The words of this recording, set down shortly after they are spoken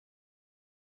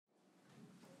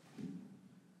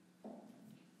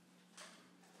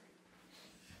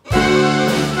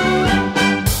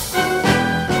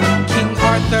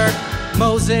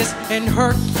and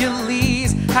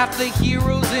Hercules, half the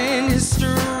heroes in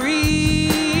history.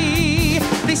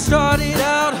 They started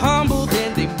out humble,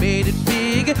 then they made it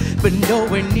big, but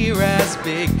nowhere near as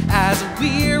big as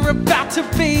we're about to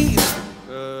be.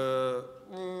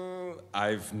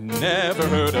 I've never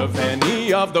heard of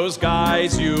any of those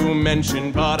guys you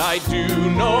mentioned, but I do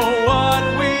know what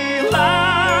we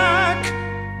lack.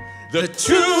 The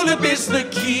tulip is the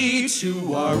key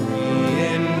to our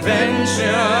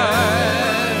reinvention.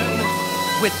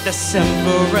 With the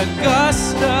Semper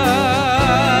Augustus,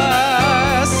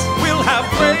 we'll have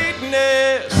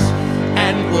greatness,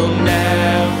 and we'll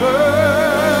never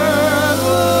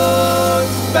look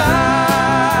back.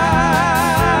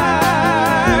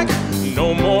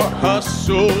 No more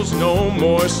hustles, no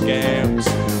more scams,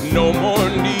 no more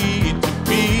need to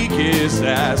be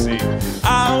sassy.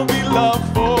 I'll be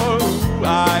loved for who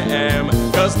I am,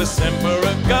 'cause the Semper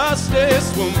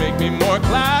Augustus will make me more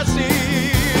classy.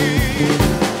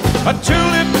 A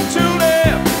tulip,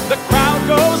 the crowd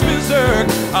goes berserk.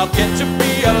 I'll get to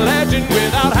be a legend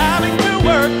without having to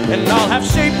work, and I'll have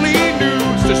shapely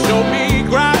nudes to show me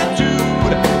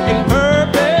gratitude in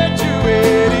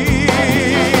perpetuity.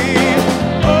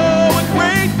 Oh, a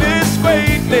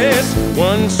greatness,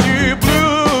 once you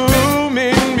bloom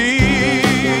in me.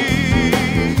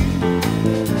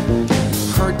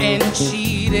 Hurt and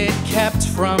cheated, kept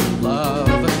from love,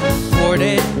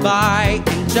 thwarted by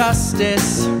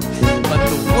injustice. But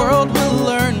the world will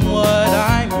learn what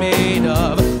I'm made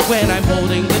of when I'm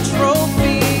holding the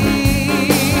trophy.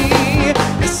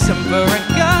 The Semper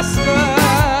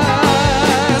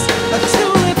Augustus, a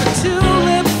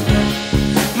tulip,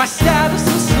 my status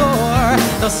will soar.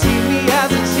 They'll see me as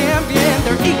a champion,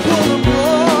 they're equal or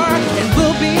more, and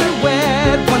we'll be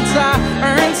wed once I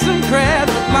earn some cred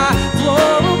with my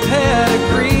floral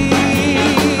pedigree.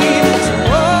 So,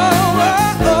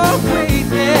 oh,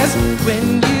 greatness, when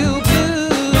you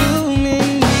bloom in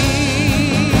me.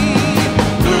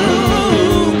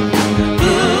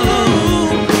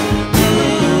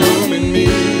 Bloom in me.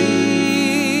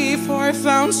 For I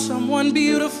found someone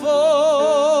beautiful.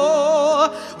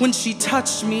 When she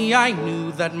touched me, I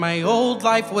knew that my old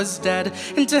life was dead,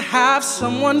 and to have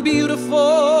someone beautiful,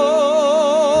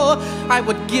 I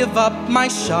would give up my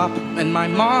shop and my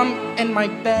mom and my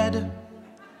bed.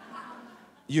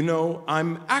 You know,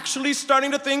 I'm actually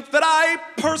starting to think that I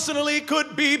personally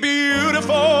could be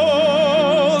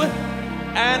beautiful.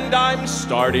 And I'm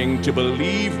starting to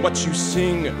believe what you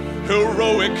sing,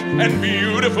 heroic and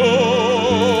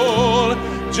beautiful.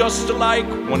 Just like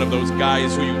one of those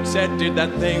guys who you said did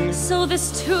that thing. So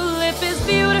this tulip is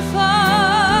beautiful.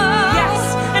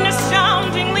 Yes, and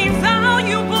astoundingly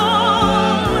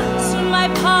valuable. So my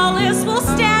Paulus will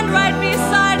stand right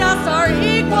beside us, our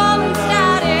equal in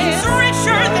status. He's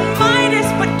richer than Midas,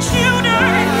 but cuter,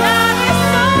 and that is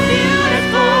so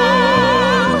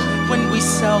beautiful. When we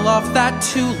sell off that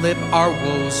tulip, our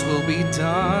woes will be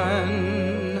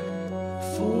done.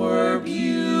 For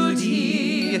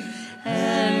beauty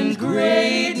and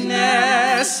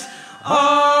greatness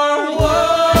are one.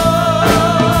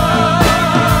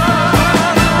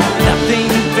 Nothing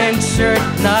ventured,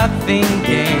 nothing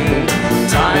gained.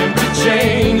 Time to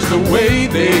change the way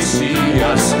they see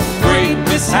us.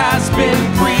 Greatness has been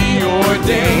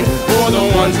preordained for the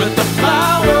ones with the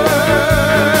flowers.